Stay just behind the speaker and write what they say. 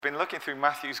Been looking through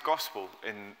Matthew's Gospel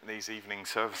in these evening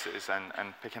services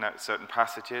and picking out certain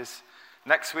passages.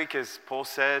 Next week, as Paul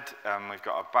said, we've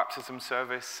got our baptism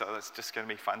service, so that's just going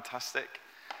to be fantastic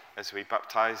as we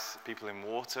baptize people in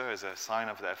water as a sign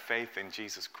of their faith in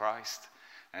Jesus Christ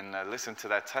and listen to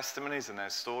their testimonies and their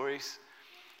stories.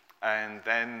 And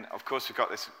then, of course, we've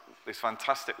got this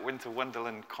fantastic Winter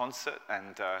Wonderland concert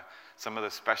and some of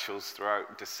the specials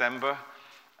throughout December.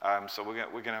 So we're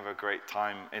going to have a great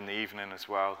time in the evening as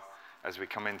well as we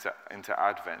come into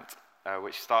Advent,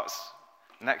 which starts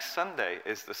next Sunday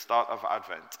is the start of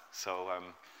Advent. So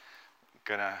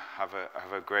going to have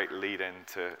a great lead-in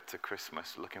to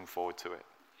Christmas. Looking forward to it.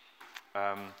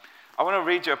 I want to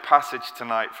read you a passage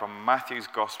tonight from Matthew's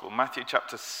Gospel, Matthew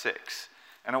chapter 6,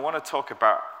 and I want to talk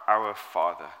about our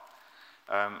Father.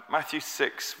 Matthew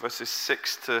 6, verses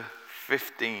 6 to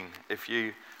 15, if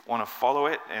you want to follow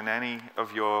it in any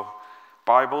of your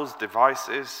Bibles,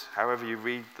 devices, however you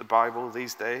read the Bible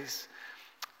these days.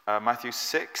 Matthew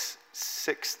 6,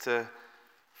 6 to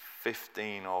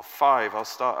 15, or 5. I'll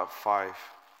start at 5.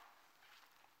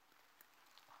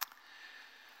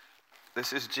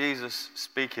 This is Jesus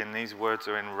speaking. These words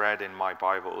are in red in my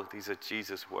Bible. These are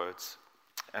Jesus' words.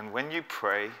 And when you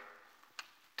pray,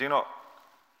 do not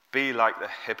be like the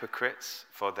hypocrites,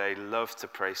 for they love to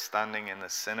pray standing in the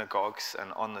synagogues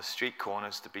and on the street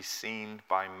corners to be seen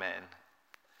by men.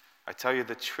 I tell you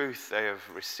the truth, they have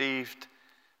received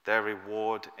their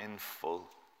reward in full.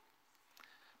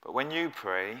 But when you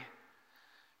pray,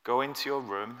 go into your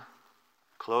room,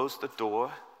 close the door,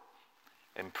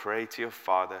 and pray to your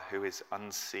Father who is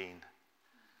unseen.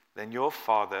 Then your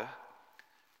Father,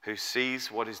 who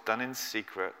sees what is done in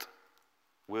secret,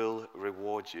 will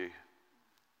reward you.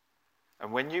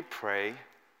 And when you pray,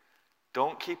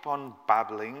 don't keep on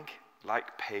babbling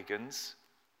like pagans,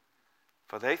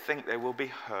 for they think they will be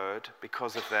heard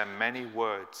because of their many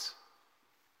words.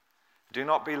 Do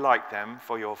not be like them,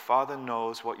 for your Father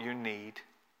knows what you need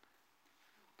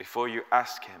before you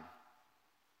ask him.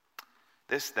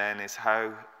 This then is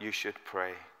how you should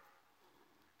pray.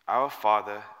 Our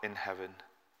Father in heaven,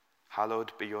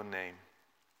 hallowed be your name.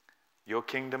 Your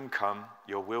kingdom come,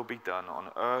 your will be done on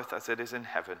earth as it is in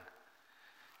heaven.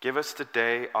 Give us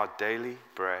today our daily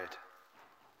bread.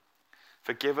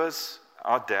 Forgive us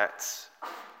our debts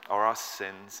or our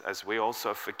sins, as we also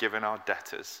have forgiven our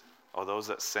debtors or those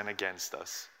that sin against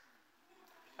us.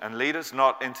 And lead us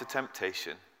not into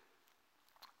temptation,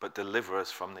 but deliver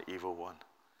us from the evil one.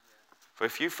 For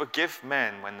if you forgive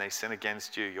men when they sin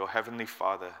against you, your heavenly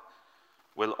Father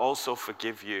will also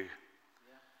forgive you.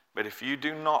 But if you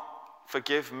do not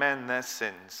forgive men their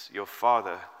sins, your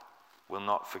Father will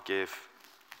not forgive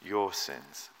your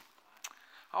sins.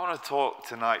 I want to talk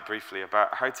tonight briefly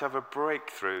about how to have a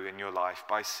breakthrough in your life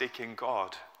by seeking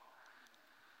God.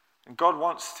 And God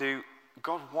wants to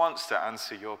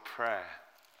answer your prayer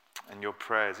and your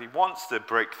prayers. He wants to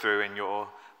break through in your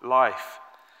life.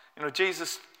 You know,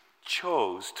 Jesus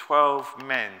chose 12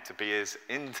 men to be his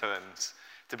interns,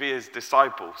 to be his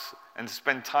disciples, and to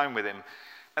spend time with him.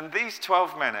 And these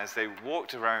 12 men, as they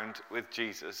walked around with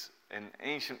Jesus in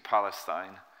ancient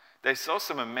Palestine, they saw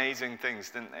some amazing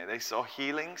things, didn't they? They saw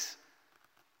healings,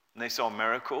 and they saw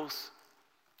miracles,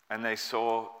 and they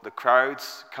saw the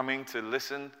crowds coming to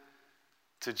listen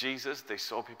to Jesus. They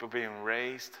saw people being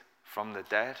raised from the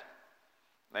dead.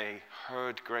 They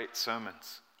heard great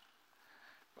sermons.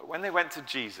 But when they went to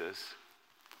Jesus,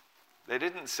 they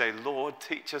didn't say, Lord,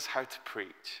 teach us how to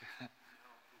preach.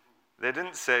 They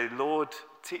didn't say, Lord,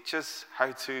 teach us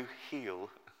how to heal.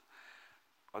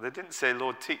 Or they didn't say,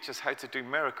 Lord, teach us how to do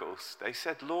miracles. They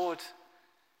said, Lord,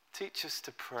 teach us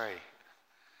to pray.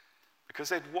 Because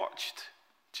they'd watched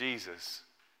Jesus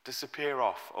disappear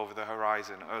off over the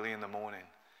horizon early in the morning.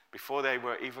 Before they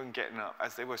were even getting up,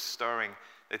 as they were stirring,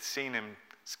 they'd seen him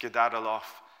skedaddle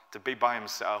off to be by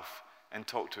himself and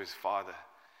talk to his Father.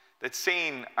 They'd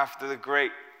seen, after the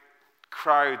great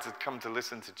crowds had come to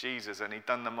listen to Jesus and he'd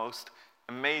done the most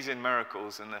amazing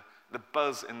miracles, and the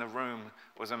buzz in the room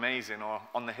was amazing, or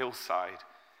on the hillside,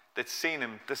 they'd seen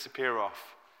him disappear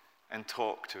off and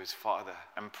talk to his Father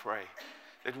and pray.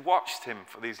 They'd watched him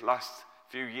for these last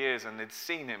few years, and they'd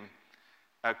seen him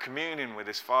communing with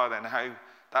his Father, and how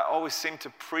that always seemed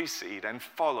to precede and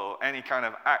follow any kind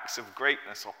of acts of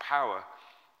greatness or power,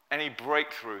 any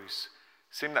breakthroughs.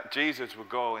 It seemed that Jesus would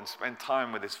go and spend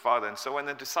time with his Father. And so when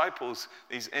the disciples,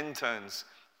 these interns,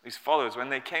 these followers, when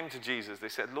they came to Jesus, they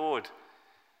said, Lord,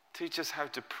 teach us how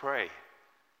to pray.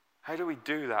 How do we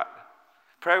do that?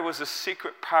 Prayer was a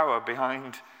secret power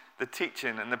behind the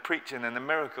teaching and the preaching and the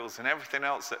miracles and everything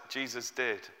else that Jesus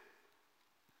did.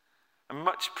 And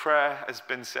much prayer has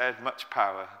been said, much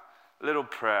power. little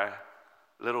prayer,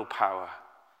 little power.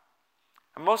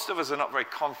 And most of us are not very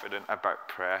confident about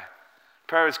prayer.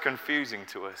 Prayer is confusing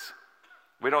to us.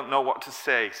 We don't know what to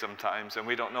say sometimes, and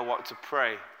we don't know what to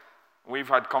pray. We've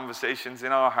had conversations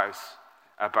in our house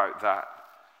about that.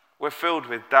 We're filled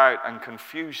with doubt and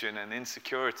confusion and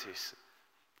insecurities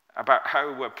about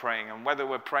how we're praying and whether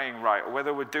we're praying right or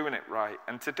whether we're doing it right.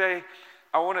 And today,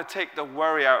 I want to take the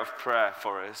worry out of prayer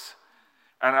for us.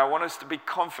 And I want us to be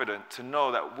confident to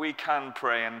know that we can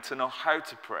pray and to know how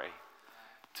to pray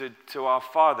to our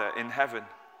Father in heaven.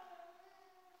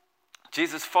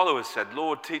 Jesus' followers said,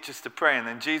 Lord, teach us to pray. And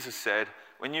then Jesus said,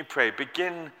 when you pray,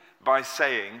 begin by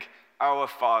saying, our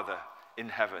Father in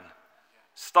heaven.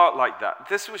 Start like that.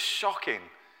 This was shocking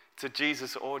to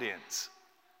Jesus' audience.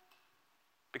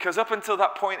 Because up until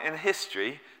that point in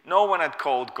history, no one had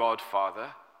called God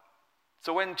Father.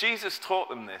 So when Jesus taught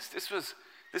them this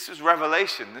was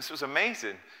revelation. This was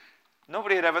amazing.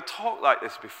 Nobody had ever talked like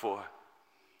this before.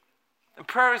 And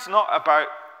prayer is not about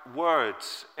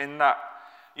words in that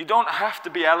you don't have to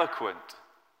be eloquent.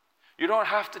 You don't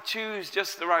have to choose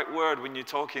just the right word when you're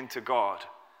talking to God.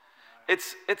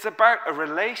 It's about a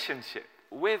relationship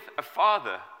with a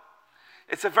father.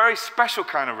 It's a very special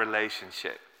kind of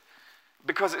relationship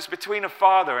because it's between a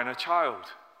father and a child.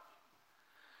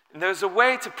 And there's a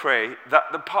way to pray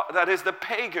that is the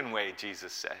pagan way,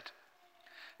 Jesus said.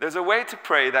 There's a way to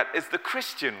pray that is the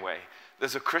Christian way.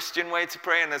 There's a Christian way to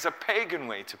pray and there's a pagan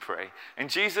way to pray. And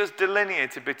Jesus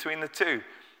delineated between the two.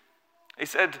 He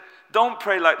said, don't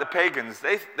pray like the pagans.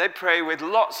 They pray with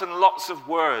lots and lots of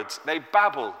words. They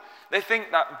babble. They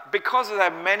think that because of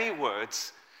their many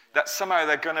words, that somehow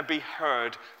they're going to be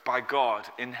heard by God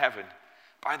in heaven.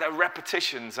 By their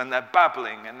repetitions and their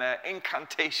babbling and their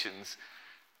incantations.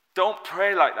 Don't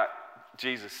pray like that,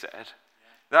 Jesus said.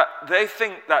 That they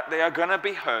think that they are going to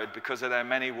be heard because of their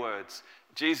many words.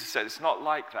 Jesus said, it's not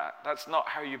like that. That's not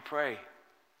how you pray.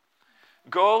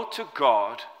 Go to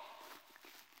God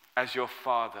as your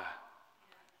Father.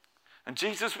 And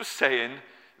Jesus was saying,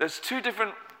 there's two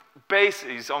different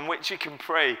bases on which you can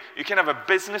pray. You can have a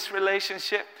business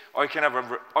relationship, or you can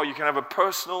have a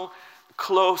personal,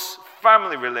 close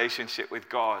family relationship with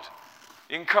God.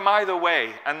 You can come either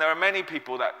way, and there are many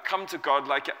people that come to God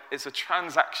like it's a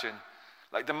transaction.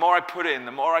 Like the more I put in,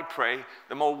 the more I pray,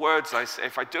 the more words I say.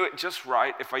 If I do it just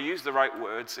right, if I use the right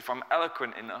words, if I'm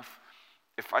eloquent enough,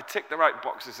 if I tick the right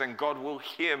boxes, then God will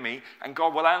hear me and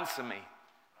God will answer me.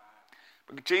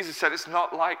 But Jesus said it's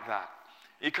not like that.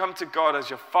 You come to God as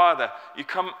your Father. You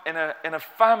come in a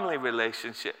family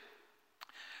relationship.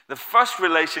 The first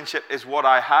relationship is what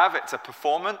I have. It's a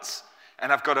performance,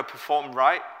 and I've got to perform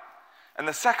right. And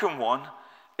the second one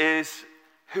is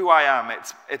who I am.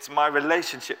 It's my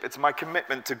relationship. It's my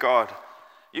commitment to God.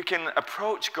 You can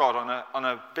approach God on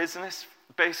a business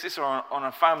basis or on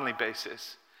a family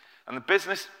basis. On the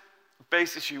business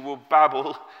basis, you will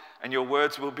babble, and your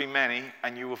words will be many,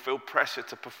 and you will feel pressure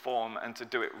to perform and to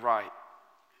do it right.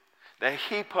 They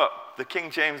heap up, the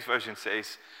King James Version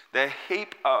says, they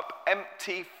heap up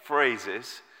empty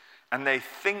phrases, and they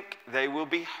think they will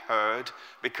be heard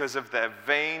because of their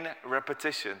vain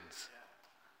repetitions.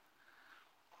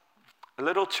 A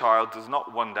little child does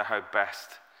not wonder how best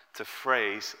to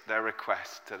phrase their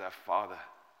request to their father.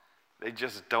 They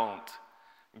just don't.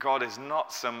 God is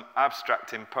not some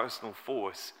abstract impersonal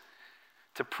force.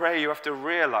 To pray, you have to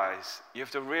realize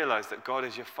that God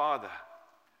is your Father.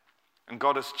 And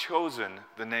God has chosen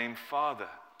the name Father.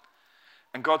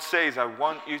 And God says, I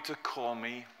want you to call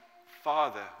me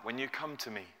Father when you come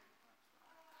to me.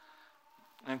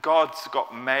 And God's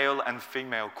got male and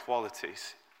female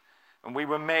qualities. And we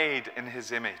were made in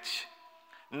his image.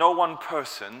 No one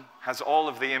person has all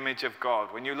of the image of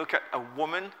God. When you look at a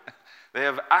woman, they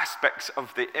have aspects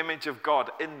of the image of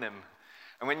God in them.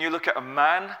 And when you look at a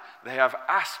man, they have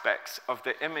aspects of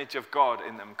the image of God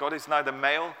in them. God is neither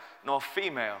male nor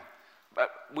female. But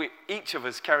each of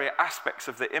us carry aspects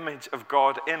of the image of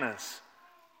God in us.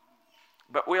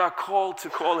 But we are called to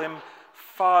call him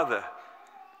Father.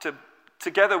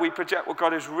 Together we project what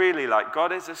God is really like.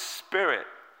 God is a spirit.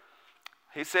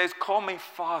 He says, call me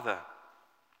Father.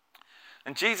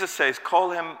 And Jesus says,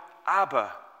 call him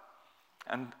Abba.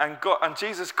 And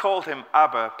Jesus called him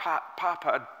Abba,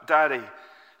 Papa, Daddy,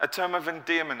 a term of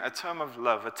endearment, a term of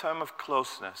love, a term of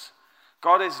closeness.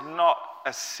 God is not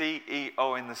a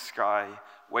CEO in the sky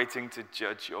waiting to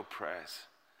judge your prayers.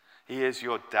 He is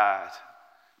your dad.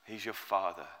 He's your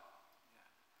Father.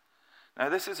 Now,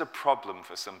 this is a problem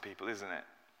for some people, isn't it?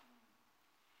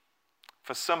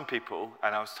 For some people,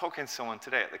 and I was talking to someone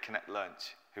today at the Connect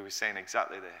lunch who was saying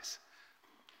exactly this.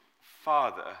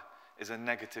 Father is a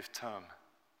negative term.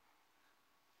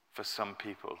 for some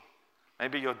people.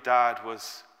 Maybe your dad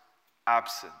was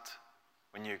absent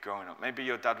when you were growing up. Maybe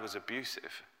your dad was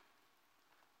abusive.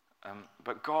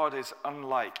 But God is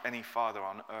unlike any father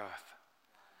on earth.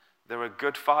 There are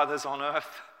good fathers on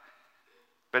earth,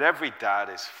 but every dad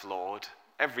is flawed.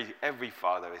 Every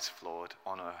father is flawed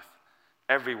on earth.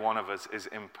 Every one of us is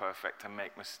imperfect and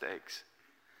make mistakes.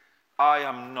 I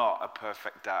am not a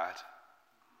perfect dad.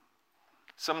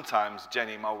 Sometimes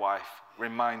Jenny, my wife,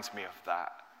 reminds me of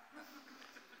that.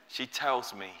 She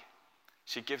tells me,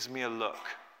 she gives me a look.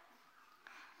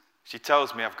 She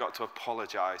tells me I've got to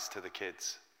apologize to the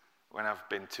kids when I've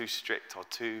been too strict or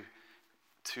too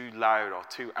loud or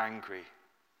too angry.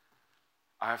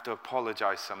 I have to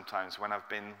apologize sometimes when I've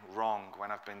been wrong,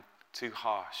 when I've been too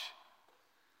harsh.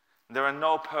 There are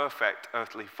no perfect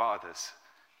earthly fathers,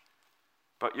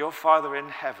 but your Father in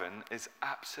heaven is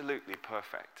absolutely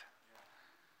perfect.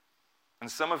 And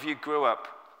some of you grew up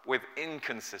with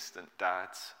inconsistent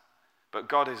dads, but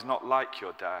God is not like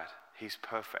your dad. He's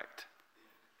perfect.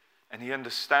 And he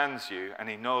understands you, and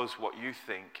he knows what you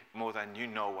think more than you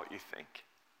know what you think.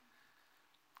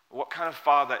 What kind of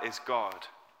father is God?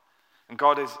 And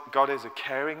God is a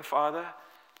caring father.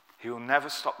 He will never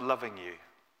stop loving you.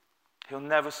 He'll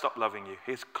never stop loving you.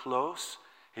 He's close.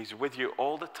 He's with you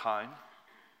all the time.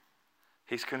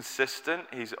 He's consistent.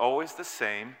 He's always the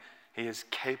same. He is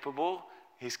capable.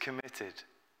 He's committed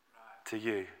to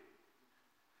you.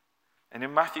 And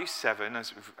in Matthew 7,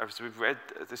 as we've read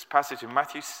this passage in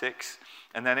Matthew 6,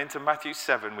 and then into Matthew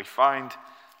 7, we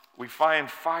find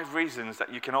 5 reasons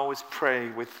that you can always pray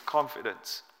with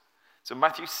confidence. So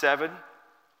Matthew 7,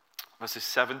 verses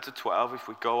 7 to 12, if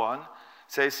we go on, it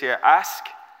says here, ask,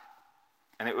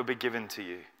 and it will be given to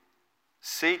you.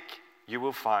 Seek, you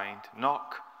will find.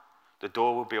 Knock, the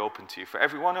door will be opened to you. For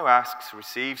everyone who asks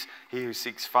receives, he who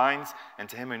seeks finds, and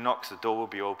to him who knocks the door will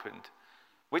be opened.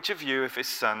 Which of you, if his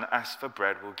son asks for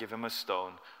bread, will give him a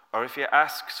stone? Or if he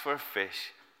asks for a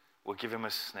fish, will give him a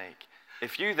snake?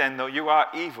 If you then, though you are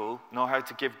evil, know how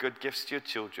to give good gifts to your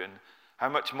children, how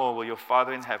much more will your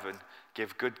Father in heaven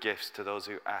give good gifts to those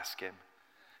who ask him?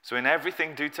 So in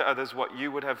everything do to others what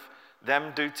you would have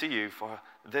them do to you, for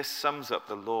this sums up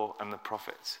the law and the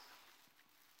prophets.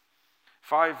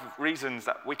 5 reasons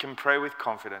that we can pray with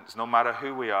confidence, no matter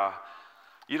who we are.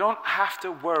 You don't have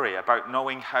to worry about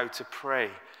knowing how to pray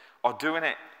or doing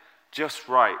it just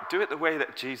right. Do it the way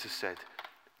that Jesus said.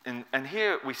 And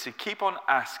here we see, keep on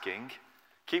asking,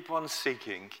 keep on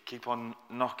seeking, keep on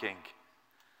knocking.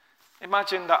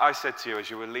 Imagine that I said to you as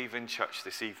you were leaving church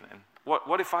this evening,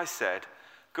 what if I said,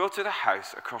 go to the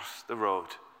house across the road,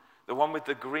 the one with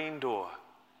the green door.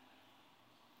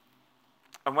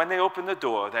 And when they open the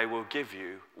door, they will give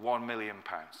you £1 million.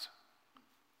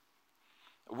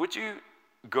 Would you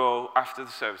go after the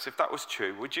service, if that was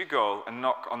true, would you go and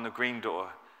knock on the green door?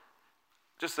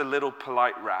 Just a little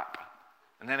polite rap.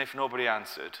 And then if nobody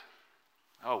answered,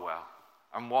 oh well,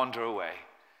 and wander away.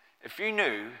 If you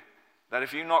knew that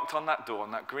if you knocked on that door,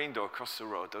 on that green door across the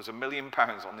road, there was £1 million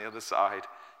on the other side,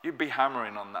 you'd be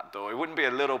hammering on that door. It wouldn't be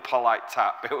a little polite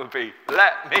tap. It would be,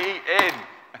 let me in.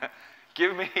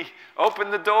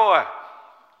 Open the door.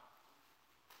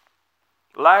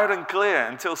 Loud and clear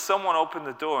until someone opened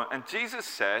the door. And Jesus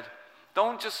said,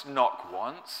 don't just knock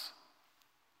once.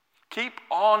 Keep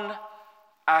on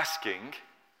asking.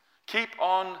 Keep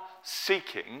on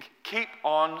seeking. Keep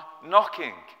on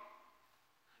knocking.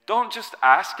 Don't just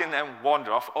ask and then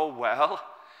wander off. Oh, well.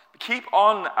 Keep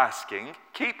on asking.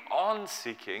 Keep on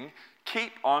seeking.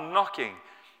 Keep on knocking.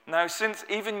 Now, since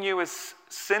even you as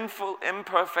sinful,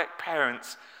 imperfect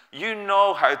parents, you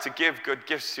know how to give good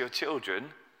gifts to your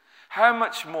children, how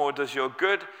much more does your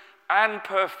good and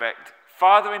perfect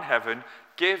Father in heaven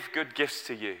give good gifts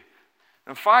to you?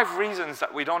 And 5 reasons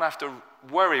that we don't have to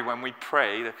worry when we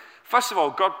pray. First of all,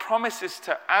 God promises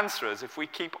to answer us if we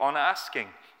keep on asking.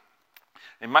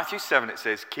 In Matthew 7 it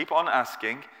says, keep on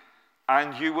asking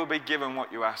and you will be given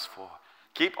what you ask for.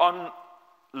 Keep on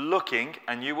looking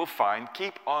and you will find.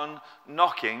 Keep on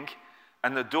knocking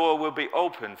and the door will be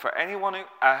open. For anyone who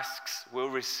asks will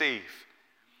receive.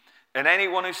 And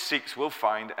anyone who seeks will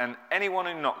find, and anyone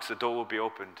who knocks, the door will be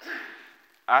opened.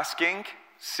 Asking,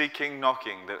 seeking,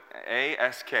 knocking. The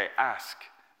A-S-K, ask,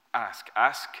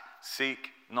 seek,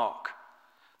 knock.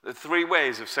 The 3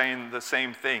 ways of saying the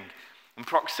same thing. And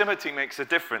proximity makes a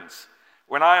difference.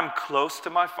 When I am close to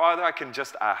my Father, I can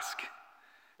just ask.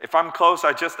 If I'm close,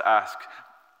 I just ask,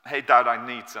 hey, Dad, I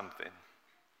need something.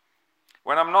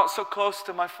 When I'm not so close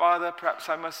to my Father, perhaps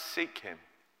I must seek him.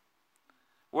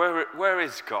 Where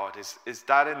is God? Is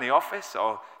Dad in the office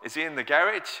or is he in the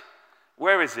garage?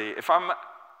 Where is he? If I'm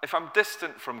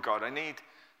distant from God,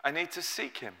 I I need to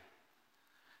seek him.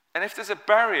 And if there's a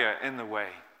barrier in the way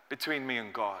between me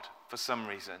and God for some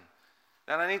reason,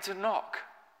 then I need to knock.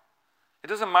 It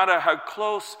doesn't matter how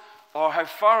close or how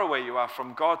far away you are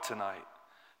from God tonight.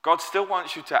 God still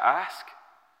wants you to ask.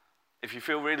 If you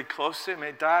feel really close to him,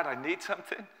 hey, Dad, I need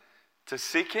something, to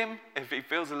seek him if he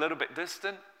feels a little bit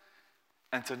distant,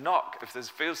 and to knock if there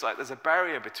feels like there's a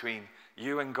barrier between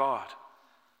you and God.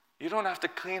 You don't have to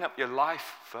clean up your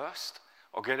life first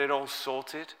or get it all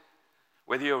sorted,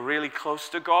 whether you're really close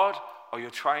to God or you're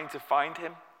trying to find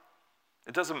him.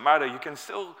 It doesn't matter. You can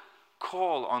still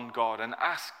call on God and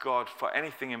ask God for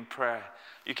anything in prayer.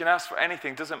 You can ask for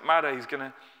anything. It doesn't matter. He's going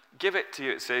to give it to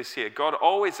you, it says here. God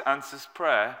always answers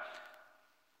prayer,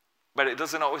 but it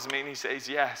doesn't always mean he says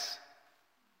yes.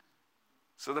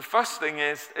 So the first thing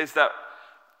is that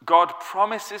God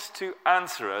promises to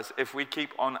answer us if we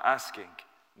keep on asking.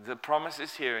 The promise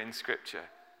is here in Scripture.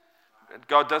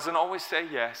 God doesn't always say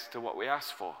yes to what we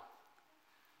ask for.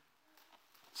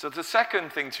 So the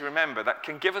second thing to remember that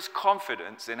can give us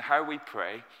confidence in how we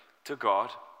pray to God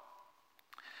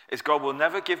is God will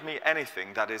never give me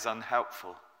anything that is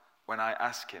unhelpful when I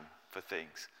ask him for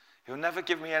things. He'll never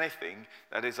give me anything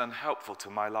that is unhelpful to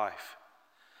my life.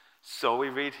 So we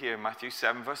read here in Matthew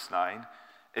 7 verse 9,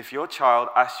 if your child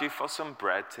asks you for some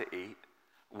bread to eat,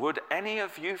 would any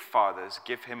of you fathers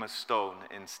give him a stone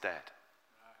instead?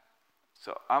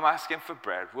 So I'm asking for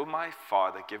bread. Will my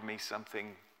father give me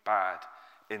something bad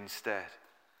instead?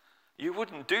 You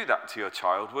wouldn't do that to your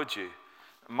child, would you?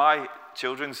 My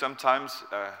children sometimes,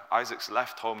 Isaac's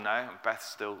left home now and Beth's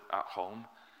still at home,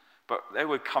 but they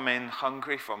would come in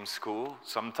hungry from school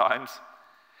sometimes.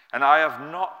 And I have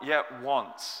not yet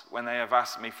once, when they have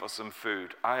asked me for some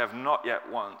food, I have not yet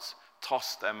once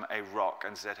tossed them a rock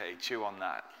and said, hey, chew on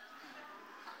that.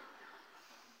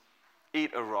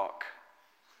 Eat a rock.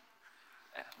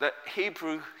 The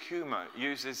Hebrew humor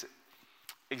uses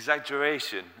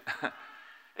exaggeration.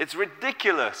 It's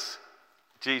ridiculous,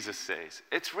 Jesus says.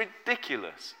 It's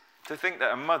ridiculous to think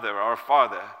that a mother or a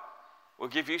father will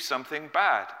give you something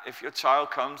bad. If your child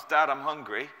comes, Dad, I'm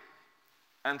hungry,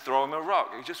 and throw him a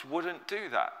rock. You just wouldn't do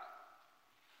that.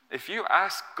 If you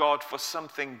ask God for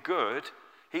something good,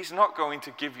 he's not going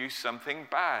to give you something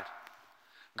bad.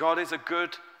 God is a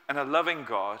good and a loving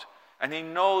God, and he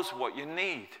knows what you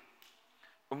need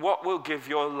and what will give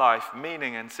your life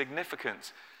meaning and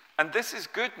significance. And this is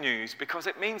good news because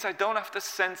it means I don't have to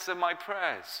censor my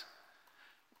prayers.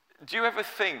 Do you ever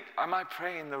think, am I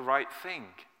praying the right thing?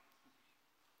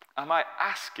 Am I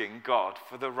asking God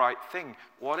for the right thing?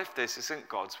 What if this isn't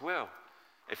God's will?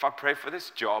 If I pray for this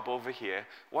job over here,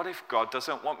 what if God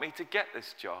doesn't want me to get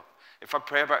this job? If I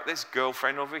pray about this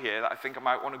girlfriend over here that I think I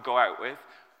might want to go out with,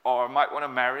 or I might want to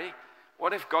marry,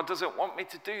 what if God doesn't want me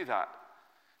to do that?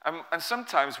 And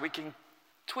sometimes we can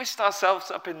twist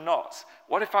ourselves up in knots.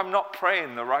 What if I'm not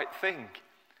praying the right thing?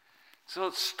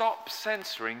 So stop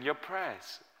censoring your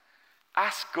prayers.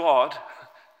 Ask God,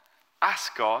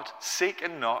 seek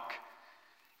and knock,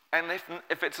 and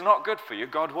if it's not good for you,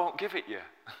 God won't give it you.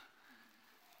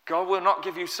 God will not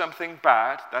give you something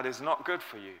bad that is not good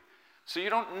for you. So you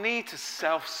don't need to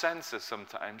self-censor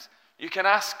sometimes. You can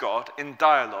ask God in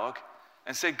dialogue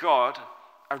and say, God,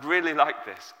 I'd really like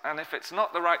this. And if it's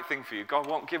not the right thing for you, God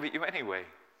won't give it you anyway.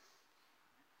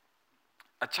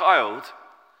 A child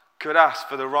could ask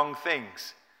for the wrong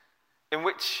things, in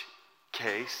which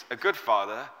case a good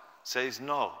father says,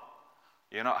 no,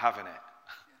 you're not having it.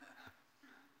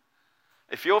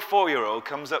 If your 4-year-old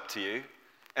comes up to you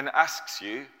and asks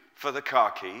you for the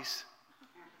car keys,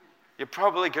 you're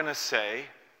probably going to say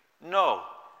no.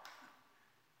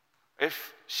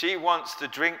 If she wants to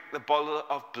drink the bottle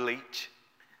of bleach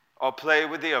or play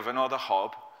with the oven or the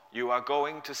hob, you are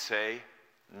going to say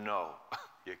no.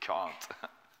 You can't.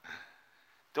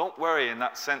 Don't worry in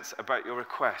that sense about your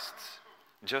requests.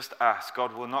 Just ask.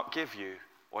 God will not give you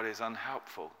what is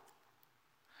unhelpful.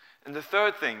 And the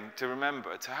third thing to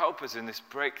remember, to help us in this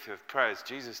breakthrough of prayers,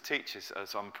 Jesus teaches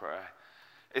us on prayer,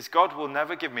 is God will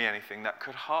never give me anything that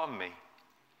could harm me.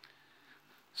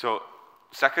 So,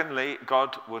 secondly,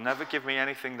 God will never give me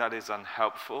anything that is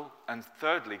unhelpful. And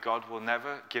thirdly, God will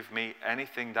never give me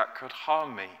anything that could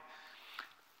harm me.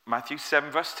 Matthew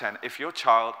 7 verse 10, if your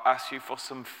child asks you for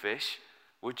some fish,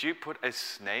 would you put a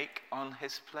snake on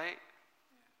his plate?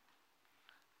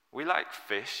 We like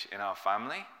fish in our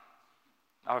family.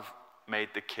 I've made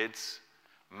the kids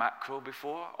mackerel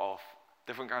before, or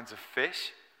different kinds of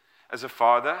fish. As a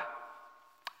father,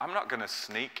 I'm not going to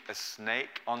sneak a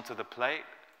snake onto the plate.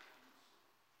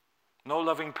 No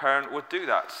loving parent would do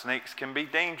that. Snakes can be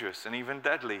dangerous and even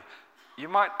deadly. You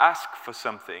might ask for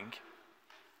something,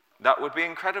 that would be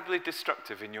incredibly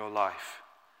destructive in your life.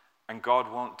 And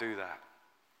God won't do that.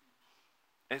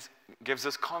 It gives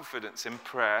us confidence in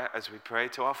prayer as we pray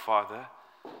to our Father.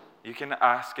 You can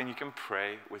ask and you can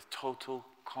pray with total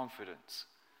confidence.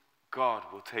 God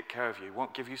will take care of you. He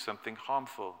won't give you something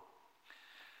harmful.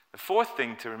 The fourth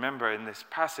thing to remember in this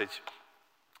passage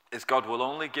is God will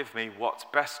only give me what's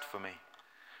best for me.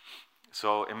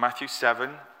 So in Matthew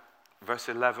 7, verse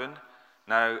 11,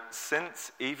 now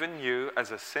since even you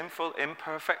as a sinful,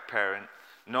 imperfect parent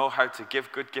know how to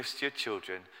give good gifts to your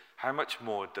children, how much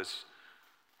more does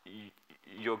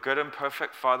your good and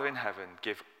perfect Father in heaven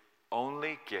give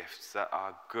only gifts that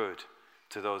are good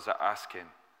to those that ask him?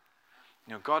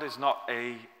 You know, God is not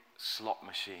a slot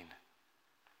machine.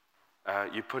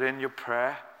 You put in your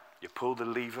prayer, you pull the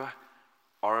lever,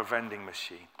 or a vending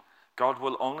machine. God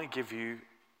will only give you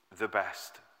the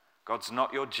best. God's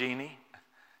not your genie.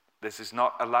 This is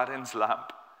not Aladdin's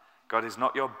lamp. God is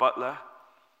not your butler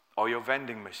or your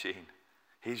vending machine.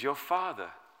 He's your Father,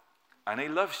 and he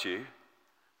loves you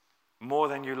more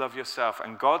than you love yourself.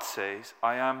 And God says,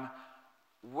 I am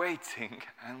waiting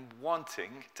and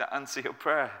wanting to answer your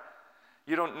prayer.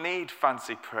 You don't need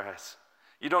fancy prayers.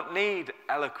 You don't need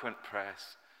eloquent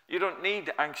prayers. You don't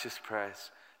need anxious prayers.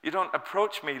 You don't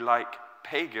approach me like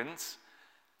pagans,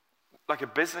 like a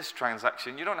business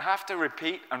transaction. You don't have to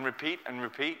repeat and repeat and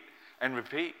repeat and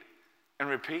repeat and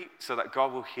repeat so that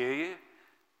God will hear you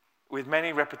with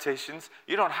many repetitions.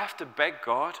 You don't have to beg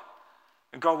God,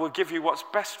 and God will give you what's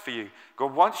best for you.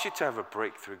 God wants you to have a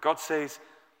breakthrough. God says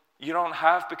you don't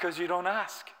have because you don't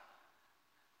ask.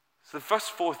 So the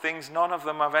first four things, none of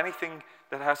them have anything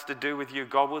that has to do with you.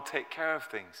 God will take care of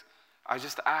things. I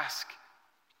just ask,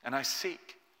 and I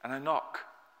seek, and I knock,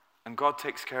 and God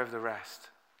takes care of the rest.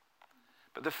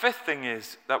 But the fifth thing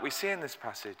is that we see in this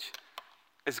passage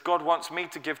is God wants me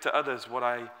to give to others what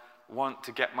I want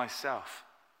to get myself.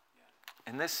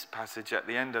 In this passage at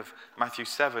the end of Matthew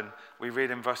 7, we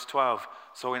read in verse 12,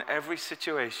 so in every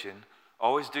situation,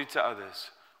 always do to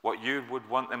others what you would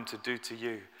want them to do to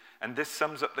you. And this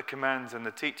sums up the commands and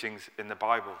the teachings in the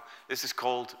Bible. This is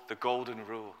called the golden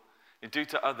rule. You do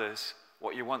to others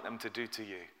what you want them to do to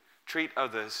you. Treat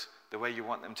others the way you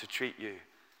want them to treat you.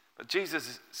 But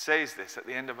Jesus says this at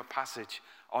the end of a passage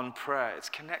on prayer. It's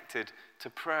connected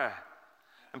to prayer.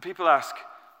 And people ask,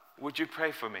 would you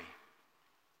pray for me?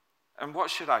 And what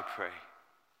should I pray?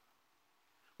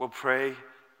 Well, pray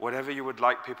whatever you would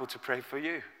like people to pray for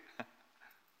you.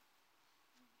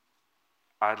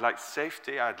 I'd like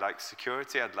safety, I'd like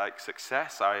security, I'd like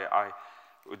success.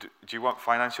 Do you want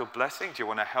financial blessing? Do you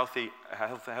want a healthy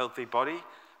body,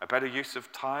 a better use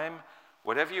of time?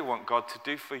 Whatever you want God to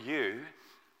do for you,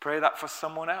 pray that for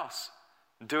someone else.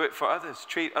 Do it for others.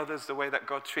 Treat others the way that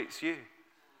God treats you.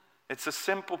 It's a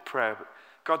simple prayer, but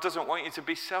God doesn't want you to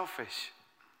be selfish.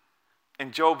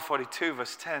 In Job 42,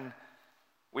 verse 10,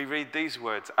 we read these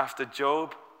words, after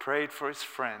Job prayed for his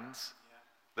friends,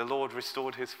 the Lord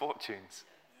restored his fortunes.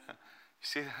 You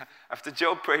see, after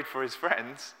Job prayed for his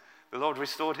friends, the Lord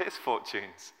restored his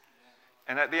fortunes.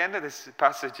 And at the end of this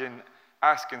passage in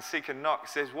Ask and Seek and Knock, it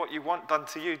says, what you want done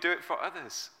to you, do it for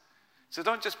others. So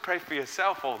don't just pray for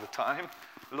yourself all the time.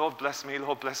 Lord bless me,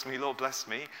 Lord bless me, Lord bless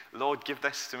me. Lord give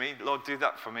this to me, Lord do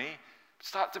that for me.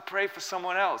 Start to pray for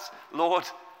someone else. Lord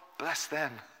bless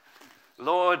them.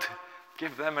 Lord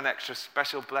give them an extra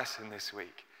special blessing this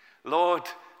week. Lord,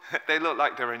 they look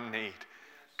like they're in need.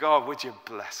 God, would you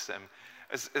bless them?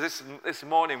 This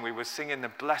morning we were singing the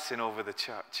blessing over the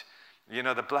church. You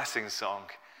know, the blessing song.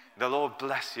 The Lord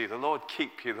bless you. The Lord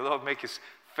keep you. The Lord make his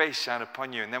face shine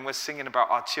upon you. And then we're singing about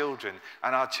our children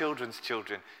and our children's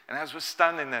children. And as we're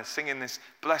standing there singing this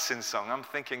blessing song, I'm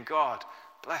thinking, God,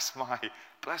 bless my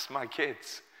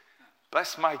kids.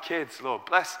 Bless my kids, Lord.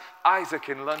 Bless Isaac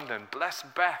in London. Bless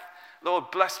Beth. Lord,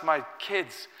 bless my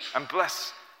kids and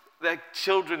bless their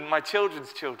children, my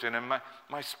children's children, and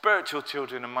my spiritual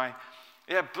children, and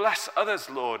bless others,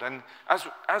 Lord. And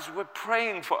as we're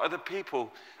praying for other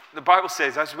people, the Bible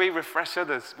says, as we refresh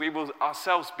others, we will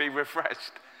ourselves be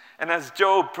refreshed. And as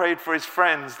Job prayed for his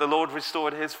friends, the Lord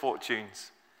restored his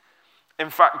fortunes. In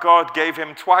fact, God gave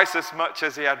him twice as much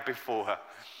as he had before.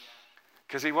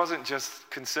 Because he wasn't just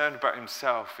concerned about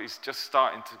himself. He's just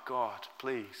starting to, God,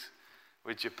 please,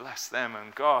 would you bless them?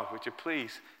 And God, would you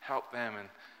please help them? And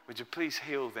would you please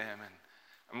heal them?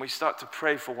 And we start to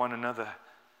pray for one another.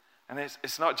 And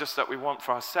it's not just that we want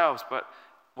for ourselves, but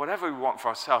whatever we want for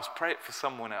ourselves, pray it for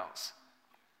someone else.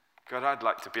 God, I'd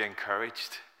like to be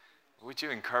encouraged. Would you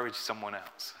encourage someone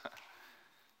else?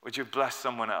 Would you bless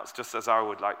someone else just as I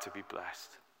would like to be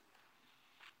blessed?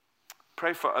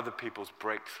 Pray for other people's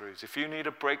breakthroughs. If you need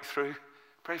a breakthrough,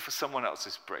 Pray for someone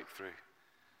else's breakthrough.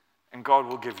 And God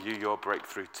will give you your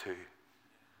breakthrough too.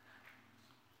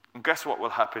 And guess what will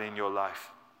happen in your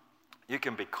life? You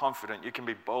can be confident, you can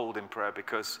be bold in prayer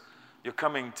because you're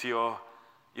coming to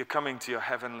your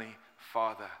heavenly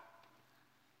Father.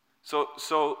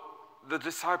 So the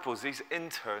disciples, these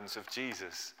interns of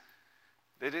Jesus,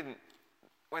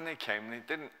 when they came,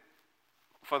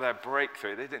 for their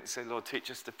breakthrough, they didn't say, Lord,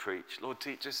 teach us to preach. Lord,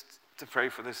 teach us to pray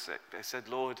for the sick. They said,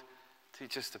 Lord,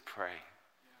 teach us to pray.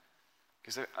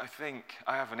 Because I think,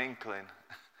 I have an inkling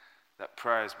that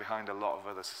prayer is behind a lot of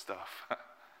other stuff.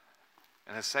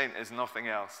 And a saint is nothing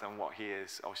else than what he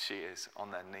is or she is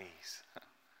on their knees.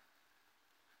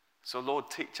 So Lord,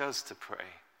 teach us to pray.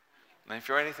 And if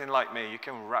you're anything like me, you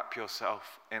can wrap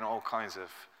yourself in all kinds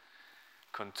of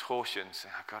contortions.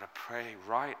 I've got to pray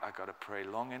right. I've got to pray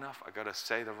long enough. I've got to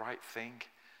say the right thing.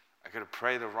 I've got to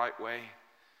pray the right way.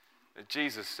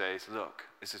 Jesus says, look,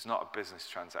 this is not a business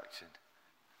transaction.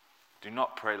 Do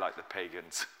not pray like the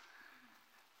pagans.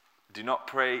 Do not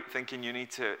pray thinking you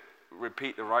need to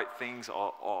repeat the right things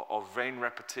or vain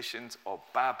repetitions or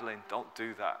babbling. Don't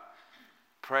do that.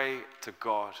 Pray to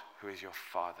God who is your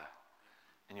Father.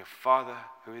 And your Father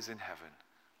who is in heaven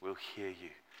will hear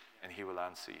you and he will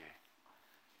answer you.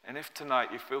 And if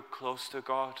tonight you feel close to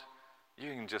God,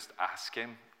 you can just ask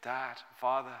him, Dad,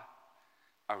 Father,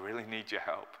 I really need your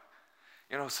help.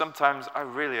 You know, sometimes I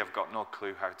really have got no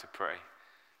clue how to pray.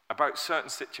 About certain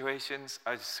situations,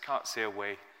 I just can't see a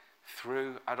way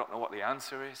through. I don't know what the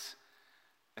answer is.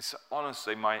 And so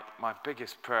honestly, my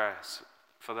biggest prayers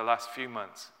for the last few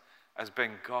months has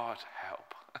been, God,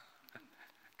 help.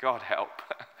 God, help.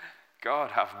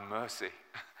 God, have mercy.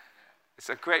 It's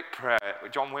a great prayer.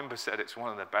 John Wimber said it's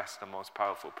one of the best and most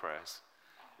powerful prayers.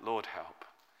 Lord, help.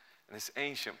 And this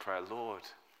ancient prayer, Lord,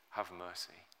 have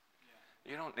mercy.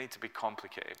 You don't need to be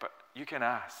complicated, but you can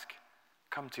ask.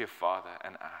 Come to your Father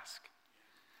and ask.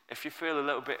 If you feel a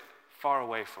little bit far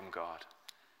away from God,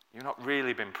 you've not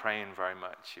really been praying very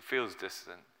much, he feels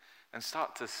distant, and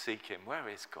start to seek him. Where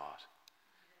is God?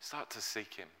 Start to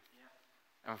seek him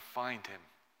and find him.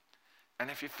 And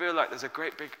if you feel like there's a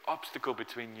great big obstacle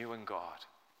between you and God,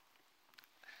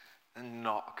 then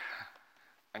knock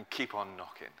and keep on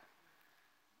knocking.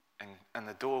 And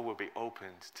the door will be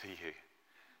opened to you.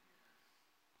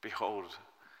 Behold,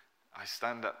 I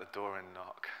stand at the door and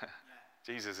knock.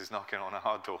 Jesus is knocking on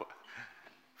our door.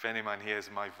 If any man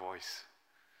hears my voice,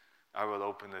 I will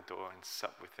open the door and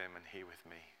sup with him and he with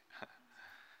me.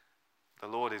 The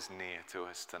Lord is near to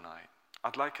us tonight.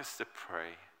 I'd like us to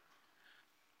pray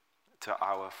to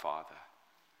our Father.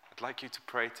 I'd like you to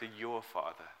pray to your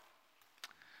Father.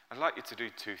 I'd like you to do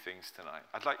two things tonight.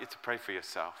 I'd like you to pray for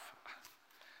yourself.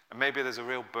 And maybe there's a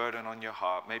real burden on your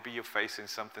heart. Maybe you're facing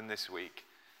something this week.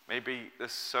 Maybe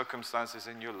there's circumstances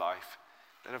in your life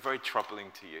that are very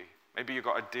troubling to you. Maybe you've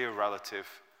got a dear relative,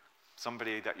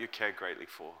 somebody that you care greatly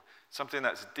for, something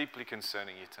that's deeply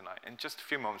concerning you tonight. In just a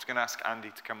few moments, I'm going to ask Andy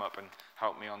to come up and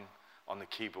help me on the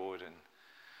keyboard.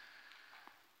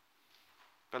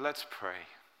 But let's pray.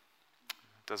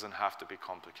 It doesn't have to be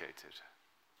complicated.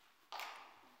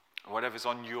 Whatever's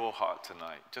on your heart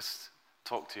tonight, just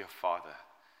talk to your Father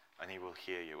and he will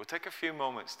hear you. We'll take a few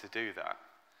moments to do that.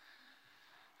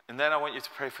 And then I want you to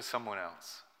pray for someone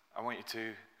else. I want you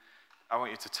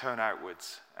to turn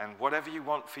outwards. And whatever you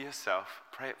want for yourself,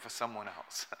 pray it for someone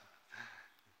else.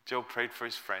 Job prayed for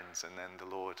his friends, and then the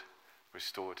Lord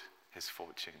restored his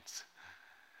fortunes.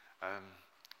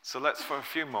 So let's, for a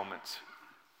few moments,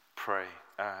 pray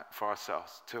for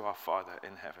ourselves to our Father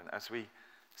in heaven. As we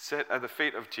sit at the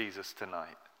feet of Jesus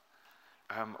tonight,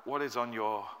 what is on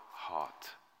your heart?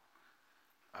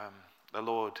 The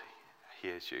Lord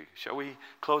hears you. Shall we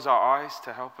close our eyes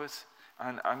to help us?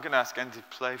 And I'm going to ask Andy to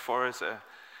play for us.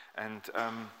 I'd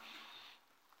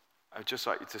just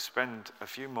like you to spend a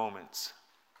few moments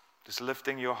just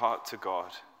lifting your heart to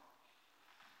God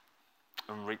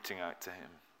and reaching out to him.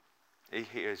 He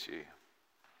hears you.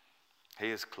 He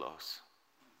is close.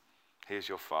 He is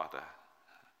your Father.